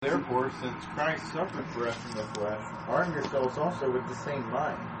Therefore, since Christ suffered for us in the flesh, arm yourselves also with the same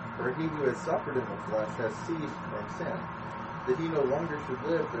mind. For he who has suffered in the flesh has ceased from sin, that he no longer should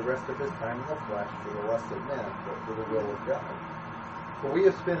live the rest of his time in the flesh for the lust of men, but for the will of God. For we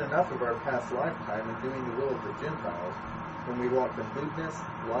have spent enough of our past lifetime in doing the will of the Gentiles, when we walked in lewdness,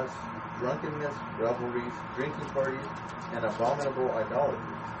 lust, drunkenness, revelries, drinking parties, and abominable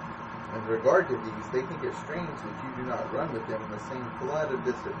idolatries. In regard to these, they think it strange that you do not run with them in the same flood of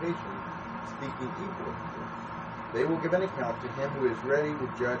dissipation, speaking evil of you. They will give an account to him who is ready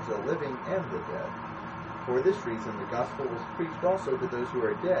to judge the living and the dead. For this reason the gospel was preached also to those who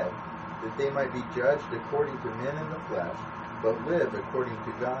are dead, that they might be judged according to men in the flesh, but live according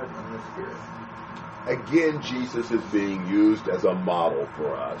to God in the Spirit. Again, Jesus is being used as a model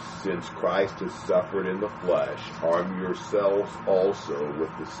for us. Since Christ has suffered in the flesh, arm yourselves also with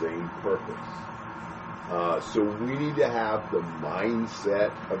the same purpose. So we need to have the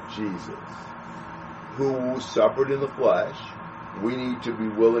mindset of Jesus, who suffered in the flesh. We need to be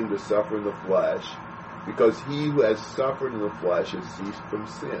willing to suffer in the flesh, because he who has suffered in the flesh has ceased from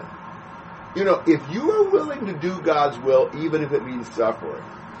sin. You know, if you are willing to do God's will, even if it means suffering,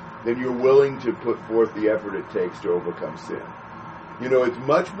 then you're willing to put forth the effort it takes to overcome sin. You know, it's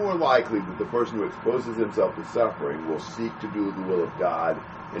much more likely that the person who exposes himself to suffering will seek to do the will of God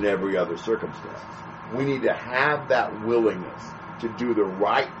in every other circumstance. We need to have that willingness to do the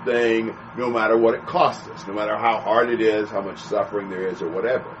right thing no matter what it costs us, no matter how hard it is, how much suffering there is, or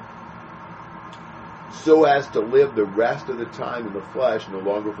whatever, so as to live the rest of the time in the flesh no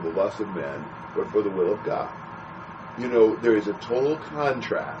longer for the lust of men, but for the will of God. You know, there is a total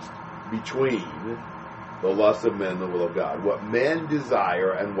contrast between the lust of men and the will of God. What men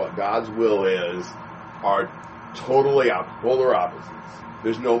desire and what God's will is are totally polar opposites.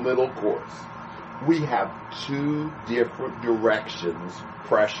 There's no middle course. We have two different directions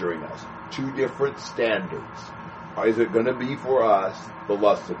pressuring us, two different standards. Is it going to be for us the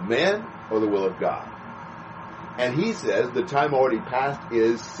lust of men or the will of God? And he says the time already past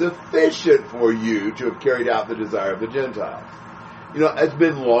is sufficient for you to have carried out the desire of the Gentiles. You know, it's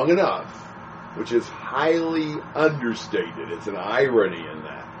been long enough, which is highly understated. It's an irony in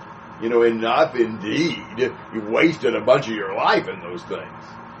that. You know, enough indeed. You've wasted a bunch of your life in those things.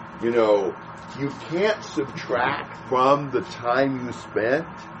 You know, you can't subtract from the time you spent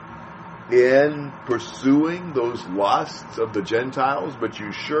in pursuing those lusts of the Gentiles, but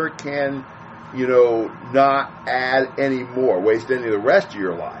you sure can, you know, not add any more, waste any of the rest of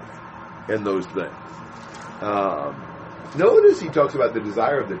your life in those things. Notice he talks about the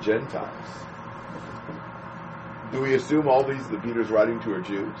desire of the Gentiles. Do we assume all these that Peter's writing to are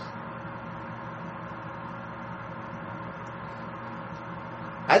Jews?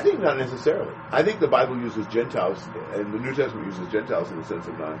 I think not necessarily. I think the Bible uses Gentiles, and the New Testament uses Gentiles in the sense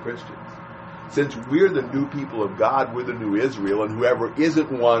of non-Christians. Since we're the new people of God, we're the new Israel, and whoever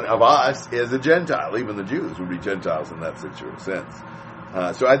isn't one of us is a Gentile. Even the Jews would be Gentiles in that sense.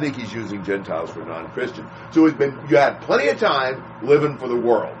 So I think he's using Gentiles for non-Christians. So you had plenty of time living for the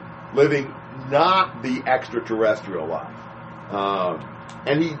world, living not the extraterrestrial life.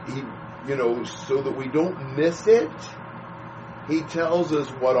 And he, you know, so that we don't miss it, he tells us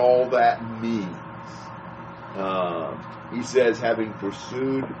what all that means. He says, having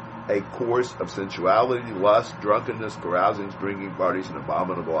pursued a course of sensuality, lust, drunkenness, carousings, drinking parties, and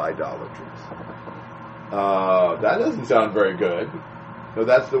abominable idolatries. That doesn't sound very good. No,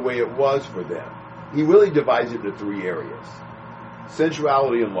 that's the way it was for them. He really divides it into three areas.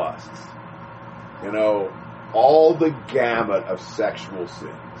 Sensuality and lusts. You know, all the gamut of sexual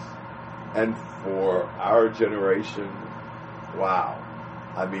sins. And for our generation, wow.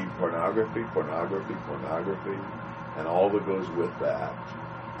 I mean, pornography, and all that goes with that,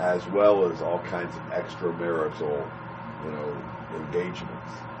 as well as all kinds of extramarital, you know,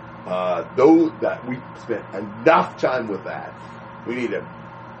 engagements. Though that we spent enough time with that, we need to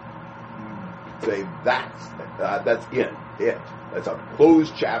say that's it. That's a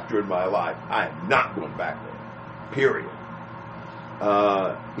closed chapter in my life. I am not going back there. Period.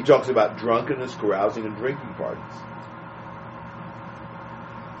 He talks about drunkenness, carousing, and drinking parties.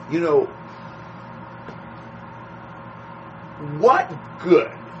 You know, what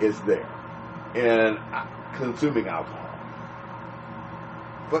good is there in consuming alcohol?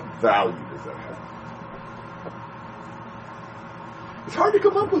 What value does that have? It's hard to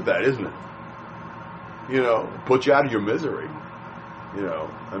come up with that, isn't it? You know, put you out of your misery. You know,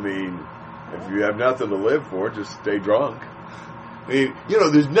 I mean, if you have nothing to live for, just stay drunk. I mean, you know,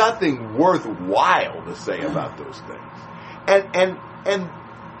 there's nothing worthwhile to say about those things. And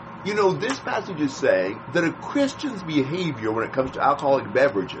This passage is saying that a Christian's behavior when it comes to alcoholic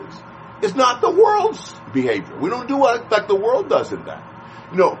beverages is not the world's behavior. We don't do like the world does in that.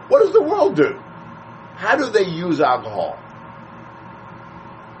 What does the world do? How do they use alcohol?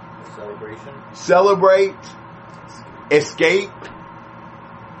 Celebration. Celebrate. Escape.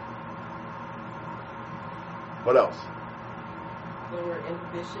 What else?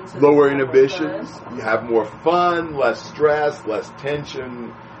 Lower inhibitions. You have more fun, less stress, less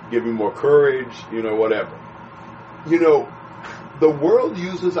tension, give you more courage, whatever. The world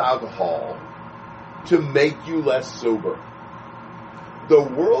uses alcohol to make you less sober. The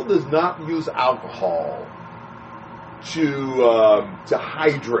world does not use alcohol to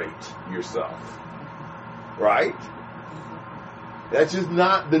hydrate yourself. Right? That's just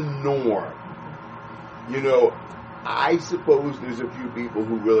not the norm. I suppose there's a few people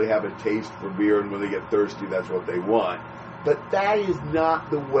who really have a taste for beer, and when they get thirsty, that's what they want. But that is not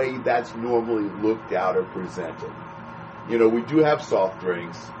the way that's normally looked at or presented. We do have soft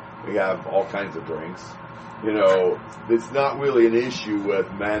drinks. We have all kinds of drinks. It's not really an issue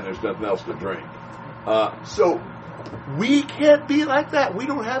with, man, there's nothing else to drink. So we can't be like that. We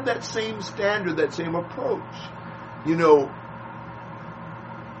don't have that same standard, that same approach.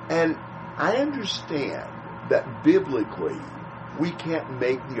 And I understand that biblically we can't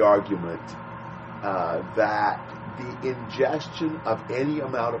make the argument that the ingestion of any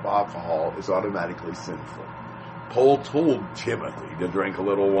amount of alcohol is automatically sinful. Paul told Timothy to drink a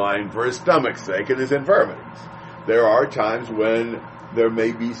little wine for his stomach's sake and his infirmities. There are times when there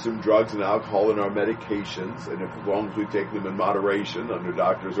may be some drugs and alcohol in our medications, and as long as we take them in moderation under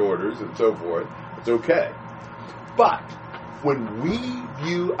doctor's orders and so forth, it's okay. But when we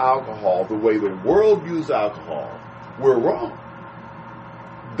view alcohol the way the world views alcohol, we're wrong.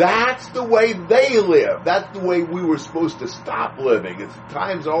 That's the way they live. That's the way we were supposed to stop living. It's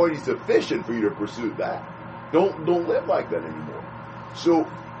time's already sufficient for you to pursue that. Don't live like that anymore. So,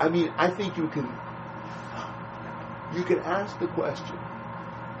 I think you can ask the question,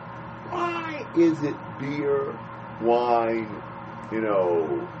 why is it beer, wine,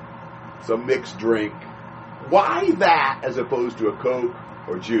 some mixed drink? Why that as opposed to a Coke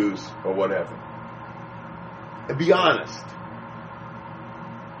or juice or whatever? And be honest,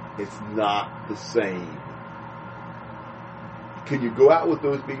 it's not the same. Can you go out with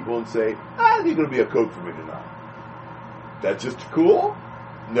those people and say, I think it'll be a Coke for me tonight? That's just cool?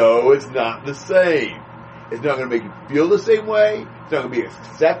 No, it's not the same. It's not going to make you feel the same way. It's not going to be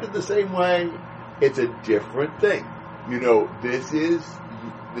accepted the same way. It's a different thing. This is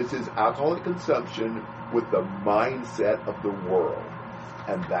alcoholic consumption with the mindset of the world.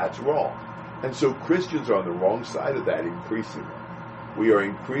 And that's wrong. And so Christians are on the wrong side of that increasingly. We are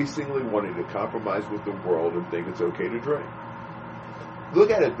increasingly wanting to compromise with the world and think it's okay to drink. Look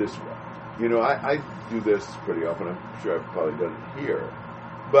at it this way. I do this pretty often. I'm sure I've probably done it here.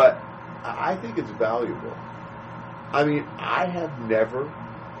 But I think it's valuable. I have never,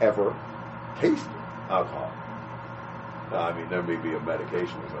 ever tasted alcohol. There may be a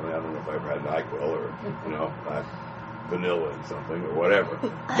medication or something. I don't know if I ever had NyQuil or, vanilla in something or whatever.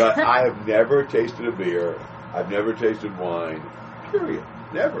 But I have never tasted a beer. I've never tasted wine. Period.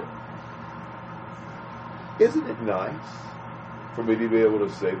 Never. Isn't it nice for me to be able to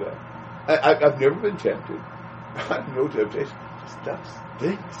say that? I've never been tempted. I have no temptation. Stuff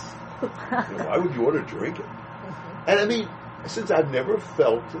stinks. Why would you want to drink it? And since I've never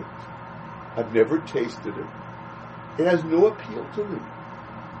felt it, I've never tasted it, it has no appeal to me.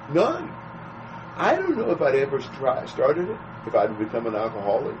 None. I don't know if I'd ever started it, if I'd become an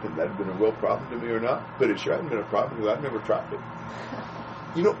alcoholic, and that had been a real problem to me or not, but it sure hasn't been a problem because I've never tried it.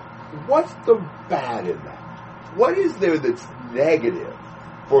 What's the bad in that? What is there that's negative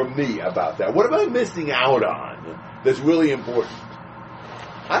for me about that? What am I missing out on that's really important?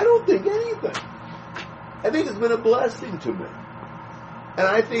 I don't think anything. I think it's been a blessing to me. And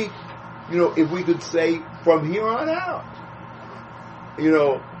I think, if we could say from here on out,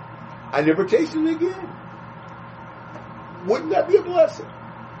 I never tasted it again. Wouldn't that be a blessing?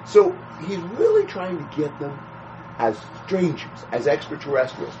 So he's really trying to get them as strangers, as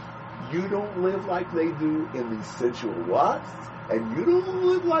extraterrestrials. You don't live like they do in the sensual lusts, and you don't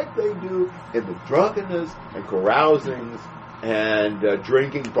live like they do in the drunkenness and carousings and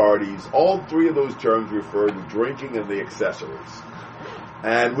drinking parties. All three of those terms refer to drinking and the accessories.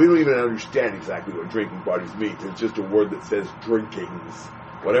 And we don't even understand exactly what drinking parties means. It's just a word that says drinkings,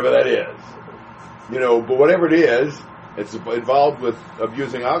 whatever that is. But whatever it is, it's involved with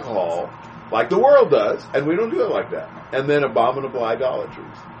abusing alcohol like the world does, and we don't do it like that. And then abominable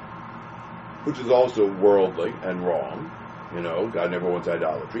idolatries, which is also worldly and wrong. God never wants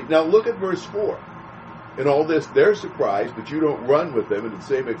idolatry. Now look at verse 4. In all this, they're surprised that you don't run with them in the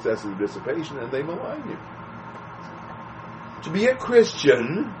same excessive dissipation, and they malign you. To be a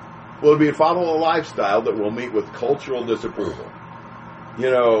Christian will be to follow a lifestyle that will meet with cultural disapproval.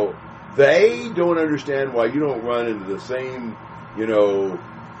 They don't understand why you don't run into the same,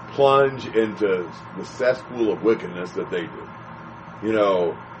 plunge into the cesspool of wickedness that they do.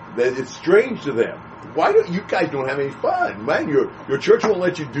 That it's strange to them. Why don't you guys don't have any fun? Man, your church won't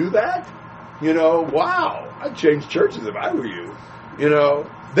let you do that? Wow. I'd change churches if I were you.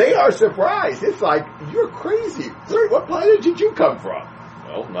 They are surprised. It's like, you're crazy. What planet did you come from?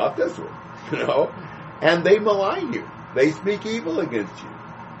 Well, not this one. And they malign you. They speak evil against you.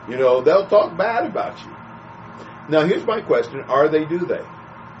 They'll talk bad about you. Now, here's my question. Do they?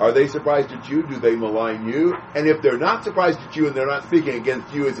 Are they surprised at you? Do they malign you? And if they're not surprised at you and they're not speaking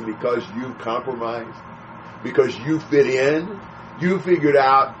against you, is it because you compromised? Because you fit in? You figured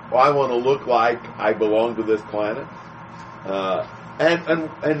out, I want to look like I belong to this planet?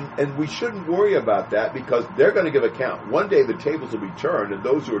 And we shouldn't worry about that, because they're going to give account. One day the tables will be turned, and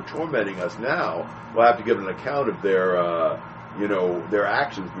those who are tormenting us now will have to give an account of their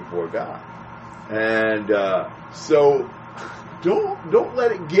actions before God. And so don't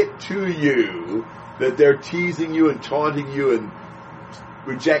let it get to you that they're teasing you and taunting you and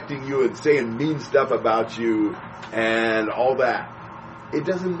rejecting you and saying mean stuff about you and all that. It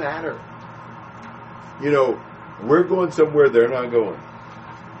doesn't matter. We're going somewhere they're not going.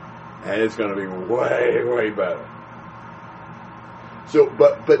 And it's going to be way, way better. So,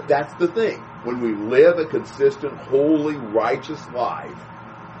 but that's the thing. When we live a consistent, holy, righteous life,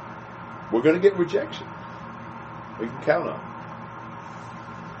 we're going to get rejection. We can count on it.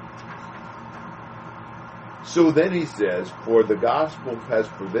 So then he says, for the gospel has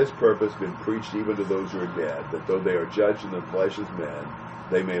for this purpose been preached even to those who are dead, that though they are judged in the flesh as men,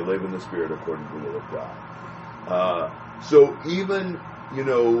 they may live in the spirit according to the will of God. So even,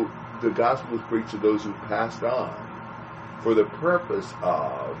 the gospel is preached to those who passed on for the purpose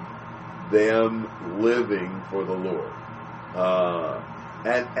of them living for the Lord.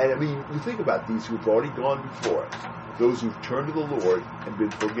 And I mean, you think about these who've already gone before us, those who've turned to the Lord and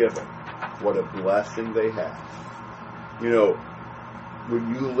been forgiven. What a blessing they have.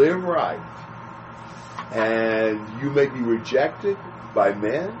 When you live right, and you may be rejected by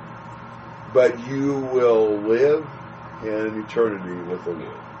men, but you will live in eternity with the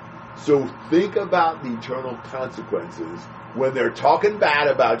Lord. So think about the eternal consequences when they're talking bad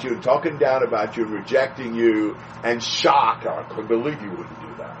about you and talking down about you and rejecting you and shocked. I couldn't believe you wouldn't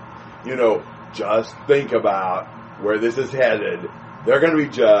do that. Just think about where this is headed. They're going to be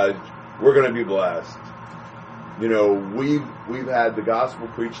judged. We're going to be blessed. We've had the gospel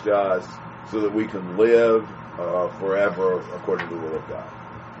preached to us so that we can live forever according to the will of God.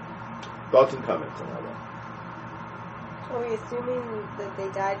 Thoughts and comments on all that? Are we assuming that they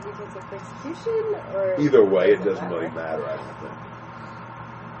died because of persecution, or either way, it doesn't really matter, I don't think.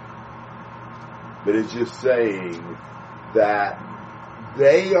 But it's just saying that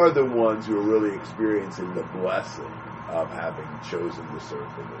they are the ones who are really experiencing the blessing of having chosen to serve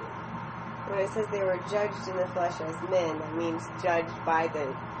the Lord. When it says they were judged in the flesh as men, that means judged by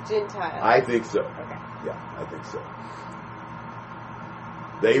the Gentiles. I think so. Okay. Yeah, I think so.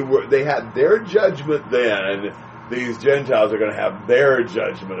 They had their judgment then. These Gentiles are going to have their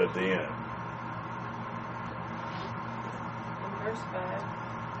judgment at the end. In verse 5,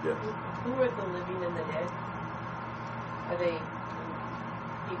 Yes. who are the living and the dead? Are they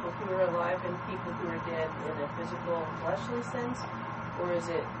people who are alive and people who are dead in a physical, fleshly sense? Or is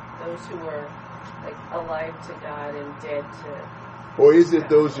it those who are alive to God and dead to... Or is it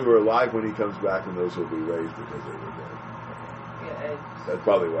those who are alive when he comes back and those who will be raised because they were dead? Yeah, That's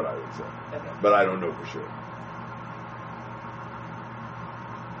probably what I would say. okay. But I don't know for sure.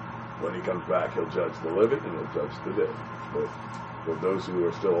 When he comes back, he'll judge the living and he'll judge the dead. But those who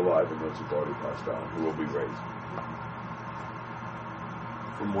are still alive and those who've already passed on, who will be raised.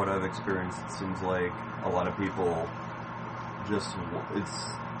 From what I've experienced, it seems like a lot of people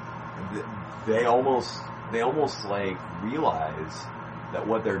they almost realize that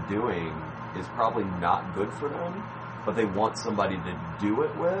what they're doing is probably not good for them, but they want somebody to do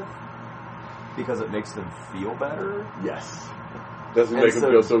it with because it makes them feel better. Yes. Doesn't make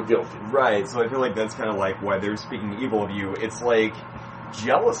them feel so guilty. Right, so I feel like that's kind of like why they're speaking evil of you. It's like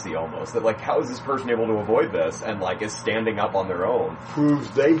jealousy almost, that how is this person able to avoid this and is standing up on their own. Proves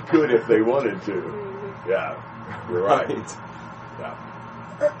they could if they wanted to. Yeah, you're right. Yeah.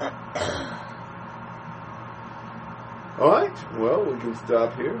 All right, well, we can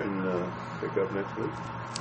stop here and pick up next week.